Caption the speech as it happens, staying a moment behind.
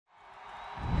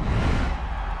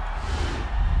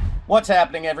What's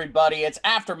happening, everybody? It's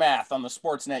Aftermath on the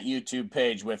Sportsnet YouTube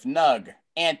page with Nug,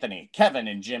 Anthony, Kevin,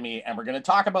 and Jimmy, and we're going to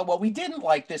talk about what we didn't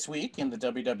like this week in the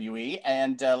WWE,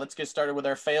 and let's get started with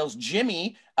our fails.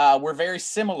 Jimmy, we're very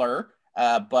similar,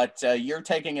 but you're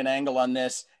taking an angle on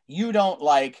this. You don't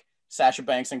like Sasha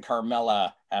Banks and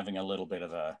Carmella having a little bit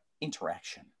of a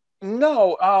interaction.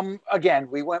 No, again,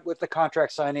 we went with the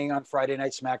contract signing on Friday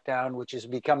Night SmackDown, which is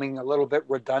becoming a little bit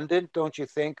redundant, don't you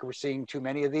think? We're seeing too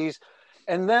many of these.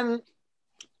 And then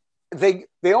they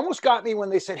almost got me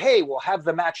when they said, hey, we'll have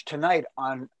the match tonight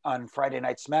on Friday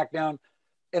Night SmackDown.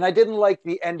 And I didn't like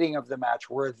the ending of the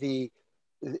match where the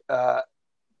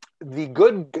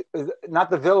good,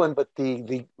 not the villain, but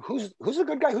the who's the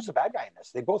good guy, who's the bad guy in this?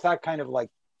 They both act kind of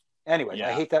like, anyways, yeah.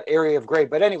 I hate that area of gray.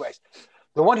 But anyways,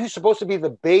 the one who's supposed to be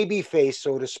the baby face,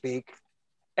 so to speak,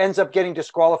 ends up getting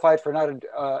disqualified for not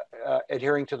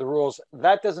adhering to the rules.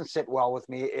 That doesn't sit well with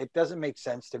me. It doesn't make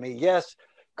sense to me. Yes,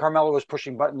 Carmella was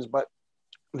pushing buttons, but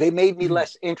they made me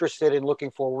less interested in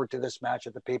looking forward to this match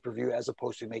at the pay-per-view as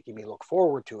opposed to making me look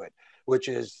forward to it, which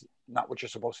is not what you're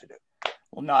supposed to do.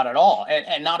 Well, not at all.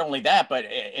 And not only that, but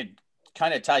it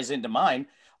kind of ties into mine.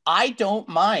 I don't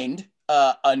mind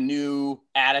a new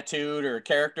attitude or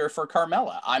character for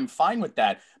Carmella. I'm fine with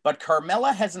that. But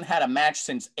Carmella hasn't had a match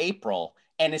since April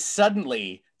and is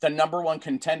suddenly the number one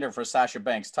contender for Sasha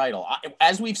Banks' title.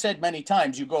 As we've said many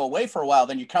times, you go away for a while,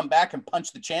 then you come back and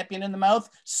punch the champion in the mouth.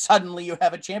 Suddenly you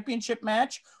have a championship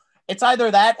match. It's either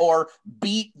that or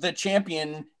beat the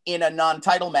champion in a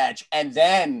non-title match, and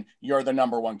then you're the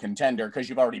number one contender because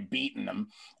you've already beaten them.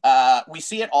 We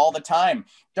see it all the time.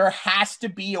 There has to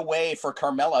be a way for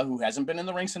Carmella, who hasn't been in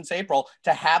the ring since April,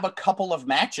 to have a couple of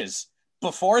matches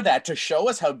before that to show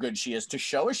us how good she is, to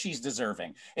show us she's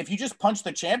deserving. If you just punch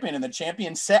the champion and the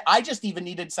champion said, I just even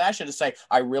needed Sasha to say,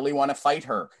 I really want to fight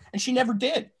her. And she never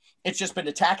did. It's just been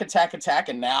attack, attack, attack.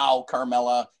 And now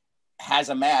Carmella has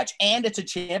a match, and it's a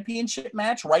championship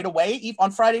match right away on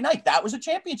Friday night. That was a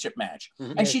championship match.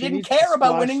 Mm-hmm. And she didn't care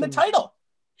about winning the title.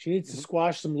 She needs to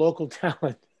squash some local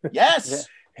talent. Yes.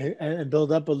 and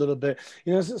build up a little bit.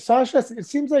 You know, Sasha, it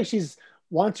seems like she's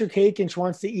wants her cake and she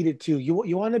wants to eat it too. You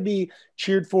want to be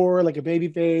cheered for like a baby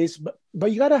face, but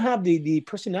you got to have the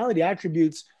personality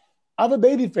attributes of a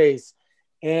baby face.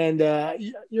 And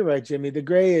you're right, Jimmy. The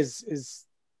gray is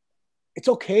it's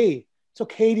okay. It's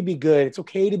okay to be good. It's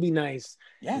okay to be nice.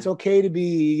 Yeah. It's okay to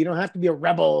be, you don't have to be a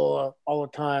rebel all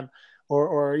the time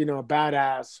or you know, a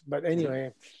badass. But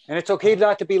anyway. And it's okay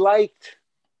not to be liked.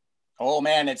 Oh,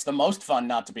 man, it's the most fun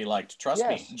not to be liked. Trust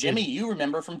me. Jimmy, you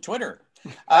remember from Twitter.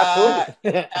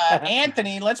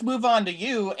 Anthony, let's move on to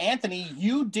you. Anthony,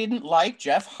 you didn't like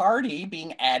Jeff Hardy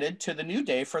being added to the New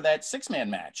Day for that 6-man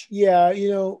match. Yeah, you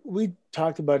know, we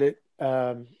talked about it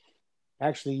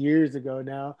actually years ago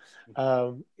now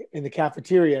in the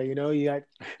cafeteria. You know, you got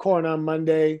corn on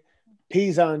Monday,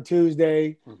 peas on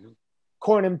Tuesday,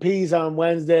 corn and peas on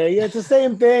Wednesday. Yeah, it's the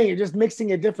same thing. You're just mixing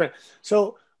it different.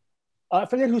 So I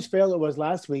forget whose fail it was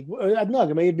last week. No,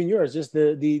 it may have been yours. Just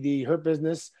the Hurt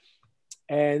Business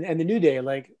and the New Day.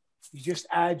 Like, you just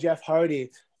add Jeff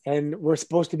Hardy, and we're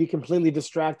supposed to be completely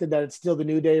distracted that it's still the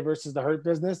New Day versus the Hurt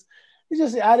Business. You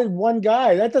just added one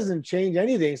guy. That doesn't change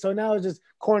anything. So now it's just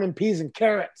corn and peas and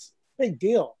carrots. Big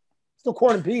deal. Still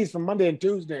corn and peas from Monday and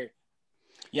Tuesday.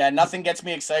 Yeah, nothing gets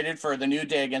me excited for the New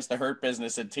Day against the Hurt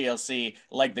Business at TLC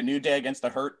like the New Day against the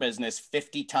Hurt Business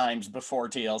 50 times before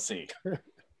TLC.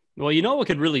 Well, you know what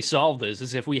could really solve this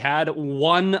is if we had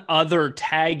one other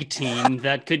tag team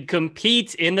that could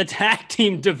compete in the tag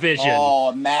team division. Oh,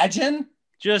 imagine.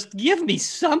 Just give me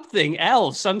something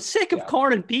else. I'm sick of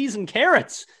corn and peas and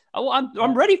carrots. Oh,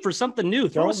 I'm ready for something new.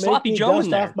 Throw a sloppy Joe in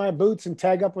there. Off my boots and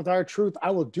tag up with R-Truth.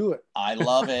 I will do it. I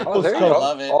love it. I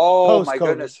love it. Oh, my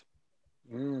goodness.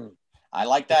 I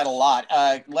like that a lot.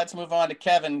 Let's move on to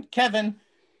Kevin. Kevin,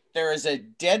 there is a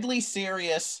deadly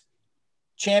serious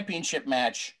championship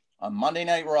match on Monday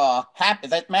Night Raw.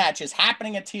 That match is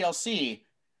happening at TLC,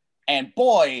 and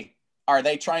boy, are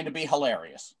they trying to be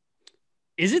hilarious.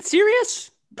 Is it serious?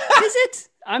 Is it?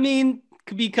 I mean,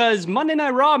 because Monday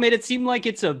Night Raw made it seem like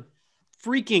it's a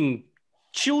freaking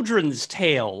children's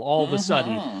tale all of a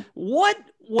sudden. What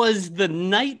was the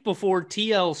night before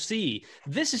TLC?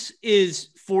 This is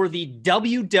for the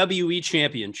WWE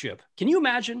Championship. Can you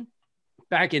imagine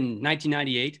back in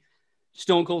 1998,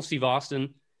 Stone Cold Steve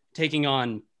Austin taking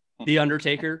on The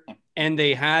Undertaker, and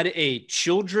they had a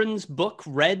children's book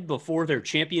read before their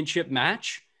championship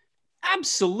match?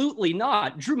 Absolutely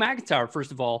not. Drew McIntyre,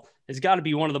 first of all, has got to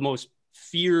be one of the most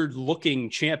feared looking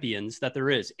champions that there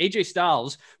is. AJ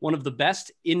Styles, one of the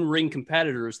best in-ring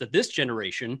competitors that this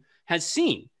generation has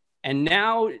seen. And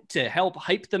now to help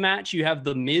hype the match, you have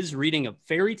The Miz reading a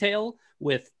fairy tale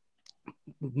with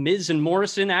Miz and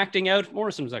Morrison acting out.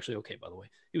 Morrison was actually okay, by the way.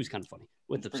 He was kind of funny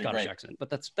with the Scottish accent, but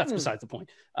that's besides the point.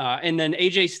 And then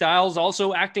AJ Styles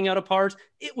also acting out a part.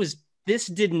 This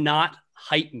did not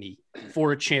hype me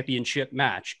for a championship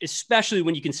match, especially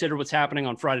when you consider what's happening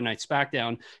on Friday Night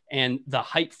SmackDown and the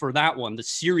hype for that one, the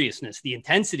seriousness, the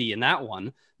intensity in that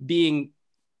one being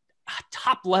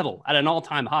top level at an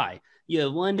all-time high. You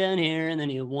have one down here and then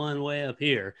you have one way up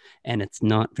here, and it's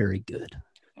not very good.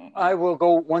 I will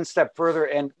go one step further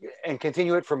and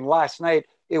continue it from last night.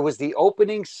 It was the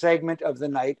opening segment of the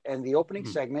night, and the opening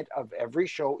segment of every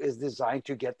show is designed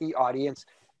to get the audience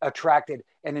attracted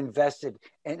and invested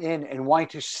and wanting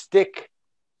to stick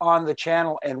on the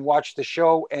channel and watch the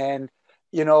show. And,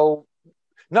 you know,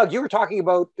 Nug, you were talking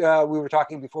about, we were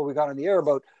talking before we got on the air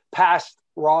about past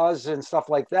Raws and stuff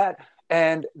like that.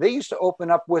 And they used to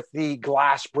open up with the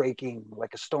glass breaking,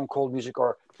 like a Stone Cold music,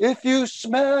 or if you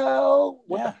smell,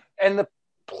 and the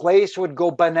place would go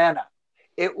banana.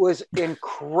 It was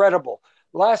incredible.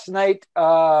 Last night,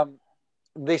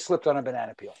 they slipped on a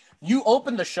banana peel. You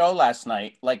opened the show last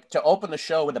night, like to open the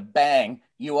show with a bang,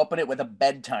 you open it with a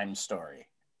bedtime story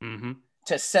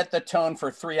to set the tone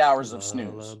for 3 hours of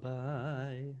snooze.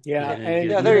 Yeah,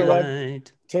 and there you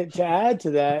go. To add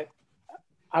to that,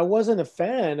 I wasn't a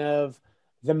fan of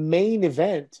the main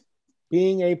event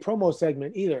being a promo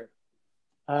segment either.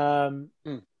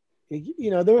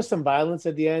 You know, there was some violence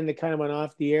at the end that kind of went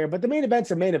off the air, but the main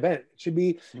event's a main event. It should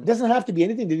be. It doesn't have to be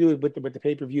anything to do with the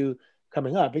pay-per-view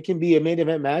coming up. It can be a main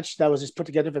event match that was just put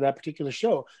together for that particular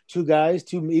show. Two guys,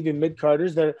 two even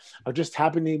mid-carders that are just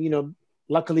happening, you know,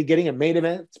 luckily getting a main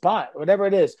event spot, whatever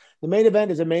it is. The main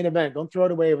event is a main event. Don't throw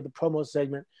it away with the promo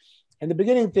segment. And the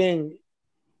beginning thing,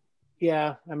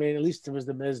 yeah, I mean, at least it was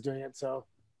the Miz doing it. So,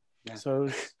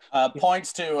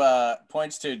 points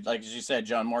to like as you said,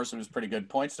 John Morrison was pretty good.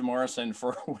 Points to Morrison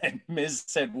for when Miz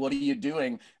said, "What are you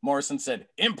doing?" Morrison said,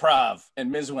 "Improv,"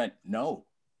 and Miz went, "No."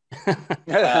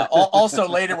 Also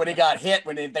later when he got hit,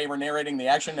 when they were narrating the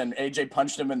action and AJ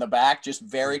punched him in the back, just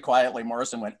very quietly,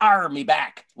 Morrison went, "Arr, me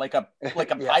back," like a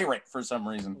pirate for some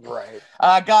reason. Right.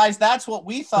 Guys, that's what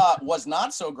we thought was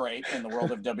not so great in the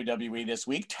world of WWE this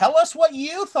week. Tell us what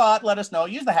you thought. Let us know.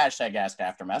 Use the hashtag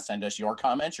AskAftermath. Send us your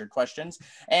comments, your questions,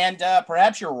 and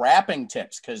perhaps your wrapping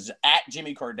tips, because at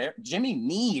Jimmy Cordero, Jimmy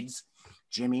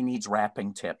needs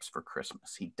wrapping tips for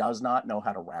Christmas. He does not know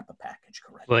how to wrap a package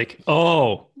correctly. Like, I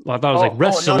thought it was like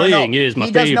wrestling is my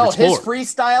favorite sport. His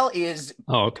freestyle is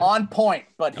on point,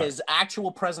 but his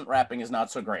actual present wrapping is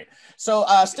not so great. So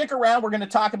stick around. We're going to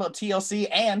talk about TLC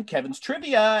and Kevin's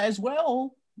trivia as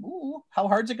well. Ooh, how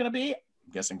hard is it going to be?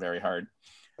 I'm guessing very hard.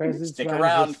 Stick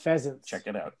around. Pheasants. Check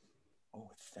it out. Oh,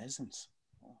 with pheasants.